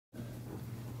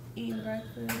Eating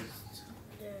breakfast.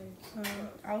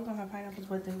 I was gonna have pineapples,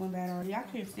 but they went bad already. I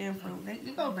can't stand fruit.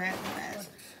 They go bad fast.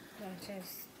 That's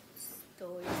just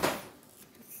stories.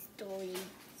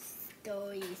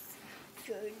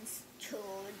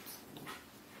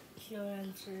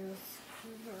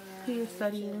 He is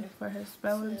studying for his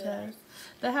spelling test.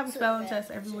 They have a spelling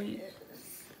test every week.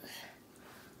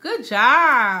 Good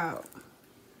job.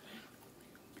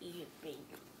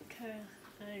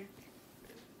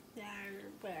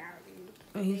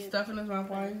 And he's stuffing his mouth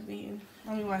while he's eating.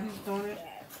 I mean, while he's doing it.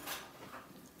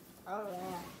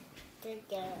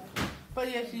 But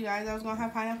yes, you guys, I was gonna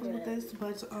have pineapples with this,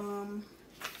 but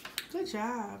good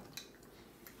job.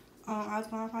 I was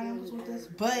gonna have pineapples with this,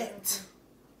 but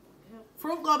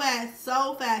fruit go bad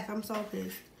so fast. I'm so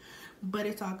pissed, but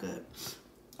it's all good.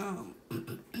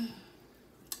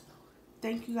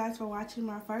 Thank you guys for watching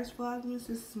my first Vlogmas.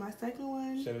 This is my second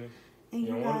one, and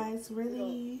you guys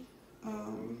really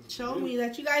showed me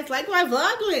that you guys like my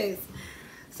Vlogmas.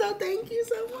 So thank you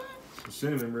so much.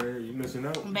 Cinnamon bread, you missing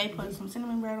out. They put some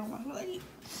cinnamon bread on my plate.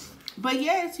 But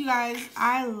yes, you guys,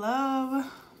 I love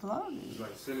vlogging. It's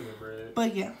like cinnamon bread.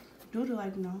 But yeah, Dude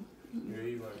like no. Yeah,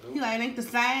 he like nope. He like, it ain't the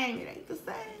same. It ain't the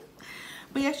same.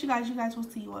 But yes, you guys will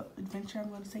see what adventure I'm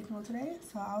going to take you on today.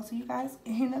 So I'll see you guys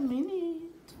in a minute.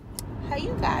 Hey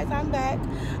you guys, I'm back.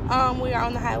 We are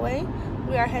on the highway.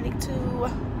 We are heading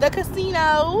to the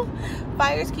casino.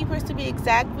 Fires Keepers to be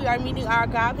exact. We are meeting our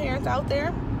godparents out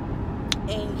there.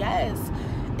 And yes,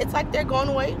 it's like they're going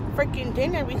away freaking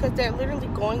dinner because they're literally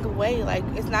going away. Like,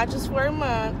 it's not just for a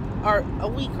month or a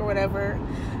week or whatever.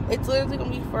 It's literally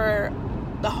gonna be for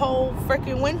the whole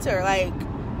freaking winter. Like,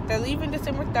 they're leaving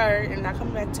December 3rd and not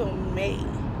coming back till May.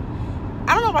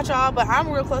 I don't know about y'all, but I'm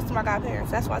real close to my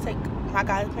godparents. That's why I take my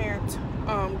godparents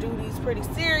duties pretty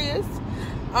serious.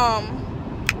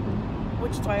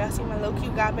 Which is why y'all see my little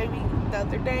cute god baby the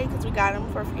other day, because we got him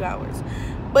for a few hours.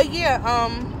 But yeah,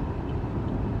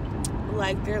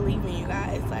 like, they're leaving, you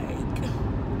guys,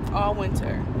 like, all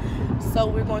winter. So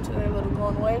we're going to their little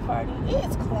going away party.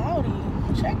 It's cloudy.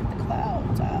 Check the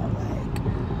clouds out. Like,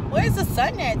 where's the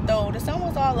sun at though? The sun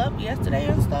was all up yesterday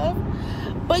and stuff.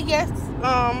 But yes,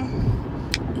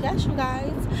 yes,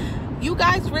 you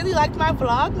guys really liked my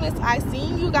Vlogmas. I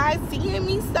seen you guys seeing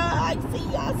me, so I see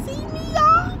y'all see me,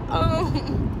 y'all.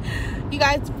 You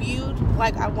guys viewed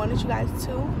like I wanted you guys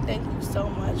to. Thank you so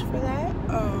much for that.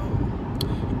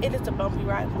 It is a bumpy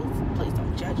ride. Please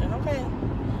don't judge it, okay?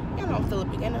 You know I'm still a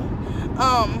beginner.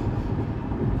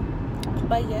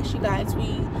 But yes, you guys,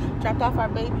 we dropped off our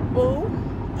baby boo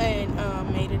and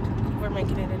we're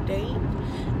making it a date,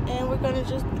 and we're gonna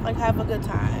just like have a good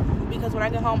time, because when I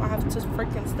get home I have to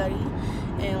freaking study,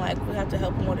 and like we have to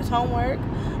help him with his homework,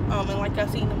 and like y'all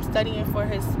seen him studying for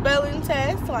his spelling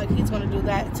test, like he's gonna do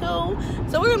that too.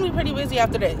 So we're gonna be pretty busy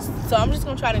after this, so I'm just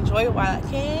gonna try to enjoy it while I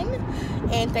can.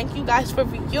 And thank you guys for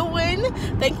viewing.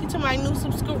 Thank you to my new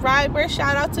subscriber.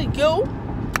 Shout out to you.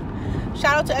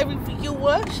 Shout out to every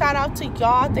viewer. Shout out to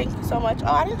y'all. Thank you so much.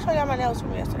 Oh, I didn't show y'all my nails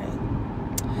from yesterday.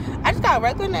 I just got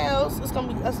regular nails. It's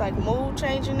like mood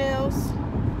changing nails.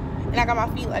 And I got my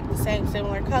feet like the same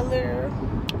similar color.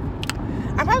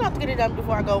 I'm probably gonna have to get it done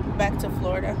before I go back to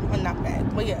Florida. Well, not back,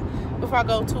 but yeah, before I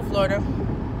go to Florida.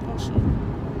 Oh shoot.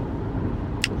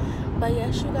 But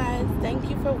yes, you guys, thank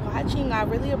you for watching. I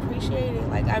really appreciate it.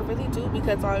 Like, I really do,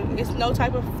 because it's no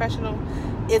type of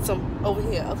professionalism over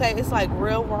here, okay? It's like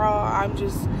real raw.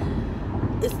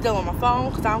 It's still on my phone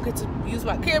because I don't get to use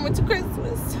my camera to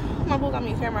Christmas. My boo got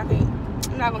me a camera.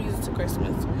 I'm not gonna use it to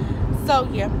Christmas. So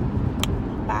yeah,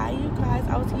 bye you guys.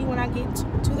 I will see you when I get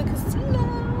to the casino.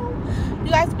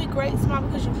 You guys be great, smile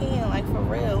because you can, like, for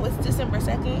real. It's December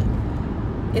 2nd.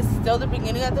 It's still the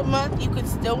beginning of the month. You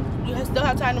still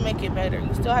have time to make it better.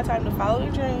 You still have time to follow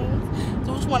your dreams.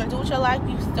 Do what you want to do with your life.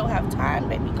 You still have time,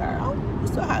 baby girl. You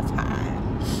still have time.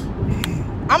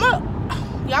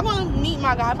 Y'all gonna meet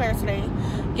my godparents today.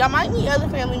 Y'all might meet other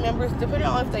family members depending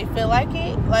on if they feel like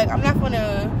it. Like, I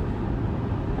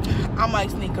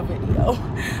might sneak a video.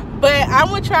 But I'm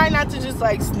gonna try not to just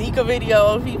like sneak a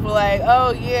video of people like,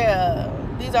 oh yeah,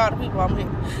 these are the people I'm with.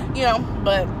 You know,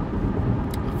 but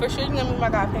for sure you're gonna meet my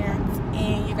godparents,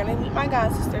 and you're gonna meet my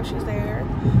god sister. She's there.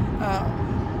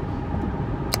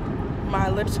 My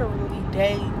literally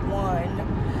day one,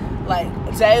 like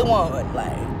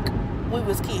we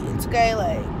was kids, okay,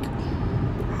 like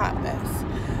hot mess.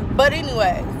 But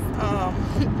anyways,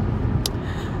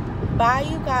 bye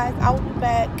you guys. I will be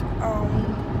back.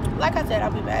 Like I said,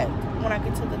 I'll be back when I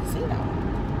get to the casino.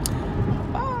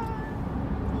 Bye.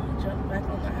 Jump back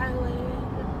on the highway.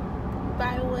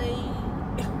 Byway.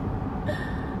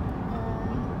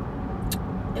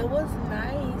 It was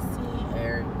nice seeing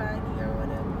everybody.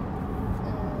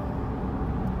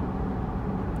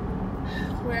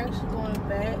 actually going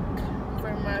back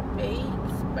for my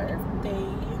babe's birthday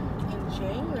in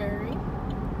January.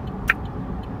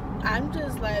 I'm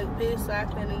just like pissed I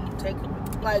couldn't take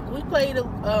it. Like, we played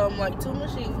like 2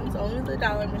 machines, only the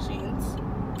dollar machines,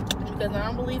 because I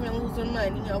don't believe in losing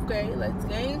money. Okay, let's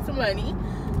gain some money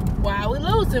while we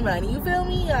losing money. You feel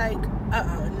me? Like,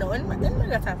 no, anybody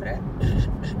got time for that.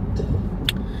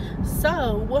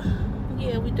 So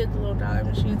yeah, we did the little dollar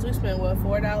machines. We spent what,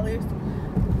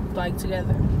 $4 like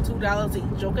together, $2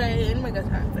 each. Okay, anybody got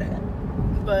time for that?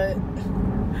 But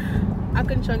I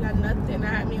couldn't show y'all nothing. I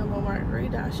had me a little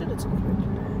margarita. I should have took a picture of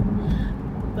that.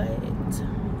 But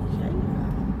yeah,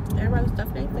 everybody was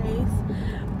stuffing their face.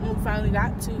 When we finally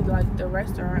got to like the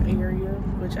restaurant area,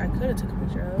 which I could have took a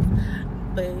picture of,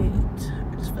 but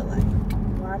I just feel like,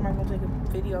 why am I gonna take a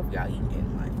video of y'all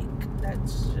eating? Like,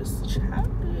 that's just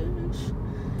childish.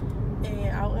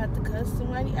 And I would have to cuss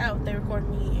somebody out. They recorded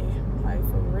me eating, like,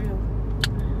 for real.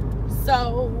 So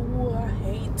I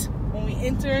hate when we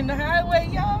enter in the highway,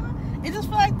 y'all. It just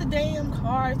feel like the damn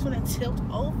car is gonna tilt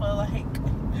over, like.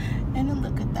 And then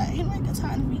look at that. Ain't like a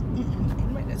time to be.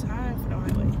 Ain't like a time for the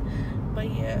highway.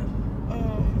 But yeah,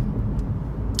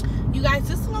 you guys,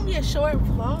 this is gonna be a short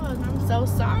vlog. I'm so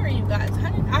sorry, you guys.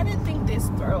 I didn't think this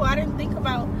through. I didn't think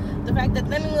about the fact that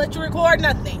they didn't let you record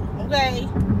nothing. Okay,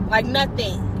 like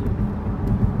nothing.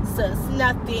 Sus,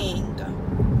 nothing. Dang,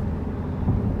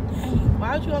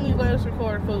 why would you want me to let us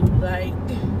record food? Like,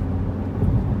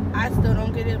 I still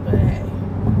don't get it, but hey,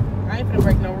 I ain't gonna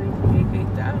break no rules and get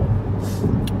kicked out.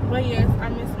 But yes, I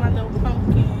miss my little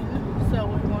pumpkin, so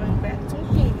we're going back to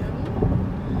him,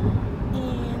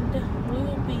 and we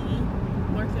will be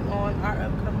working on our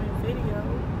upcoming video.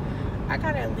 I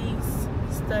gotta at least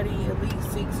study at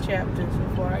least 6 chapters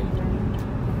before I even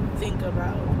think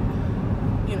about,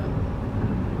 you know,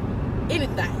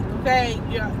 anything. Okay,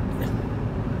 yeah.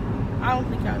 I don't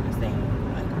think y'all understand.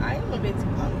 Like, I am a busy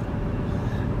woman.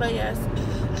 But yes,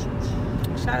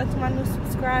 shout out to my new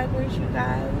subscribers, you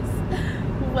guys.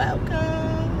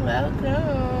 Welcome,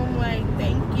 welcome. Like,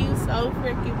 thank you so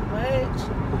freaking much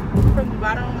from the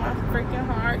bottom of my freaking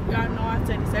heart. Y'all know I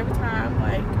say this every time.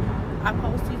 Like, I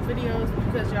post these videos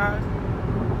because y'all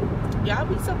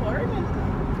be supporting.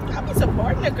 Y'all be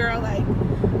supporting the girl. Like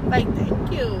thank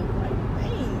you. Like,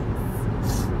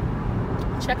 thanks.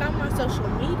 Check out my social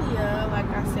media, like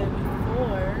I said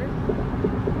before,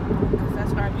 because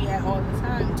that's where I be at all the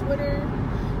time. Twitter.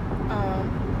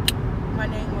 My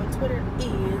name on Twitter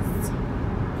is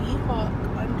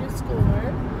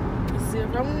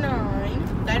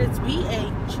BHawk_09. That is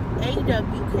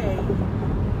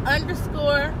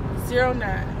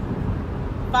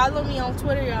BHAWK_09. Follow me on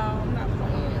Twitter, y'all. I'm not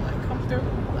playing. Like, come through.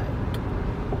 Like,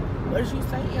 what is you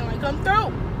saying? Like, come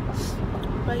through.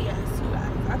 But yes, you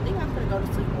guys, I think I'm gonna go to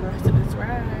sleep on the rest of this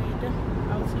ride.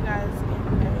 I'll see you guys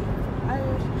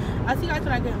I'll see you guys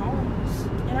when I get home.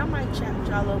 And I might chat with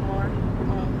y'all a little more.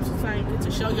 Since I didn't get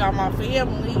to show y'all my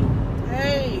family.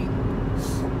 Hey.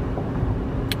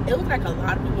 It was like a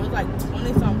lot of people. It was like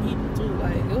 20-something people too.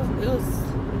 Like, it was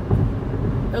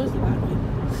a lot of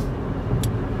people.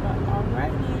 But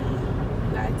alrighty.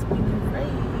 You guys be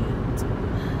great.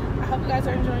 I hope you guys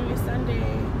are enjoying your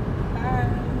Sunday. Bye.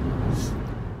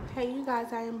 Hey, you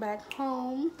guys, I am back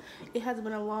home. It has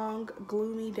been a long,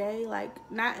 gloomy day. Like,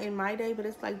 not in my day, but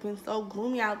it's like been so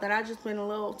gloomy out that I just been a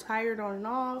little tired on and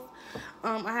off.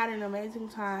 I had an amazing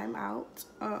time out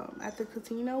at the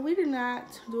casino. We did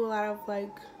not do a lot of, like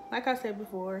I said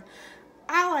before,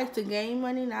 I like to gain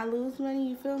money, not lose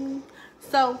money, you feel me?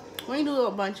 So we do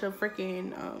a bunch of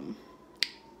freaking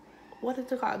what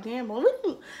is it called, gamble.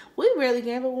 We rarely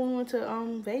gambled when we went to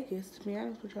Vegas, to be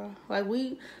honest with y'all. Like,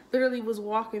 we literally was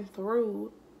walking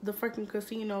through the freaking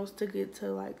casinos to get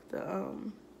to, like, the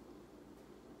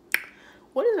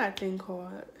what is that thing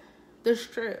called? The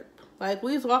Strip. Like,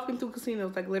 we was walking through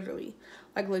casinos, like, literally,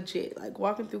 like, legit, like,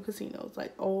 walking through casinos,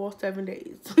 like, all 7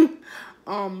 days.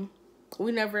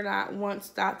 We never not once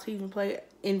stopped to even play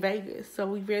in Vegas. So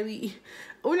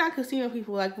we're not casino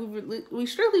people. Like, we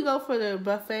strictly go for the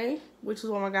buffet, which is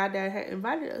what my goddad had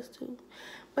invited us to.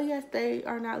 But yes, they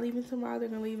are not leaving tomorrow. They're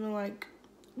gonna leave in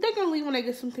they're gonna leave when they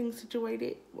get some things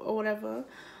situated or whatever.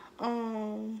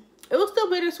 It was still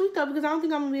bittersweet though, because I don't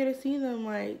think I'm gonna be able to see them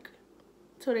like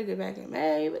till they get back in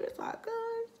May. But it's all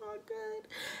good. It's all good.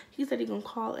 He said he's gonna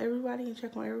call everybody and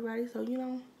check on everybody. So, you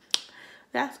know,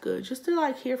 that's good. Just to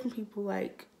like hear from people,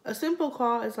 like a simple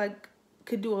call is like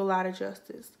could do a lot of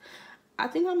justice. I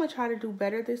think I'm gonna try to do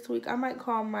better this week. I might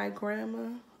call my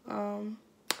grandma and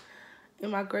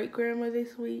my great grandma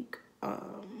this week.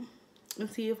 and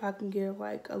see if I can get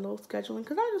like a little scheduling,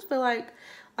 because I just feel like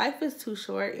life is too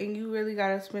short and you really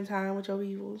gotta spend time with your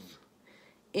peoples.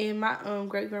 And my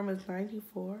great grandma's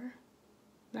 94.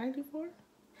 94?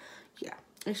 Yeah.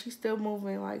 And she's still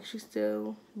moving, like she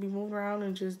still be moving around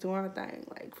and just doing her thing,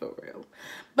 like for real.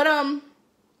 But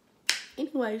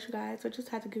anyways, you guys, I just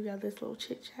had to give y'all this little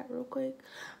chit chat real quick.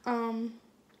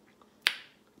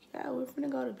 Yeah, we're finna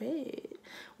go to bed.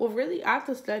 Well, really, I have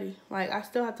to study. Like, I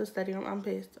still have to study. I'm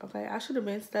pissed, okay? I should have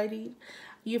been studied.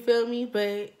 You feel me?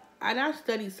 But I not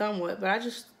studied somewhat, but I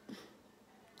just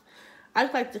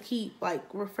like to keep, like,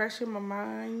 refreshing my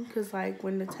mind. Because, like,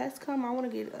 when the tests come, I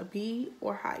want to get a B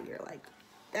or higher. Like,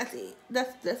 that's it.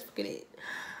 That's fucking it.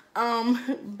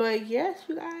 But, yes,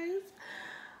 you guys.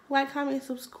 Like, comment,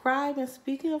 subscribe. And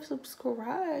speaking of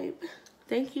subscribe,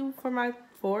 thank you for my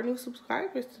 4 new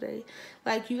subscribers today.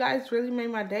 Like, you guys really made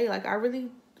my day. Like,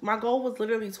 my goal was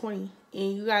literally 20,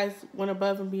 and you guys went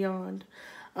above and beyond.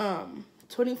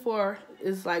 24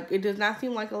 is like, it does not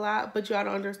seem like a lot, but you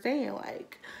gotta understand,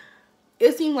 like,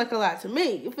 it seemed like a lot to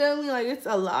me. You feel me? Like, it's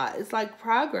a lot. It's like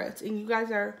progress, and you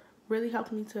guys are really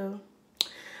helping me to,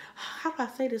 how do I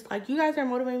say this? Like, you guys are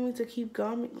motivating me to keep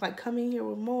going, like, coming here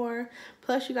with more.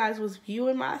 Plus, you guys was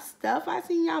viewing my stuff. I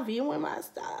seen y'all viewing my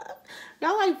stuff.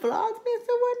 Y'all like Vlogmas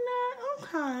and whatnot.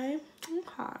 Okay.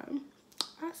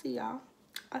 I see y'all.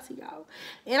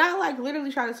 And I, like,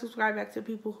 literally try to subscribe back to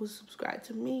people who subscribe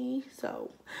to me. So,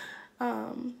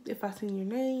 if I seen your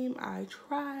name, I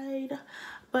tried.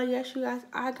 But, yes, you guys,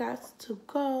 I got to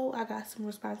go. I got some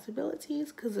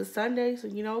responsibilities because it's Sunday, so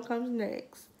you know what comes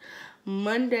next.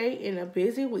 Monday in a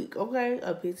busy week, okay?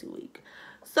 A busy week.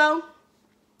 So,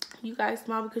 you guys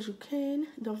smile because you can.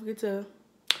 Don't forget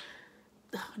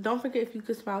if you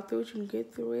can smile through it, you can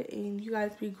get through it. And you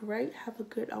guys be great. Have a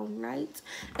good old night.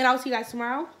 And I'll see you guys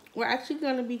tomorrow. We're actually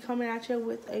going to be coming at you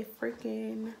with a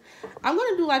freaking, I'm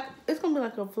going to do like, it's going to be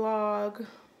like a vlog.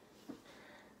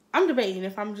 I'm debating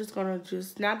if I'm just going to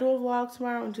just not do a vlog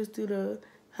tomorrow and just do the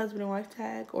husband and wife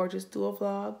tag, or just do a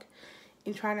vlog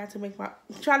and try to make my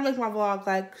vlog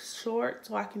like short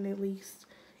so I can at least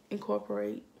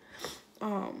incorporate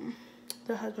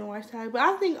the husband and wife tag. But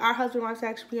I think our husband and wife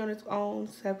tag should be on its own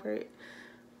separate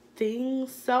thing.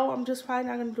 So I'm just probably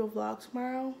not gonna do a vlog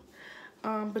tomorrow.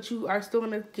 But you are still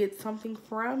gonna get something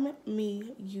from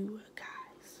me, you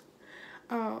guys.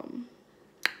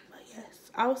 But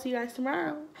yes, I will see you guys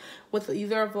tomorrow with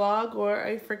either a vlog or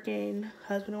a freaking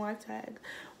husband and wife tag.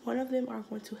 One of them are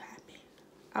going to happen.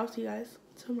 I'll see you guys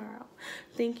tomorrow.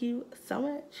 Thank you so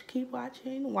much. Keep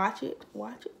watching. Watch it.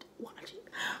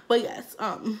 But yes,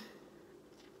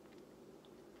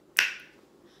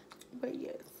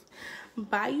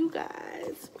 bye, you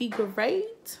guys. Be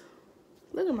great.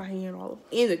 Look at my hand all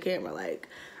in the camera. Like,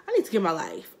 I need to get my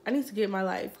life. I need to get my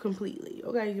life completely.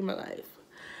 Okay, get my life.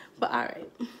 But all right.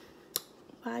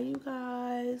 Bye, you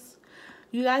guys.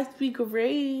 You guys be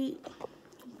great.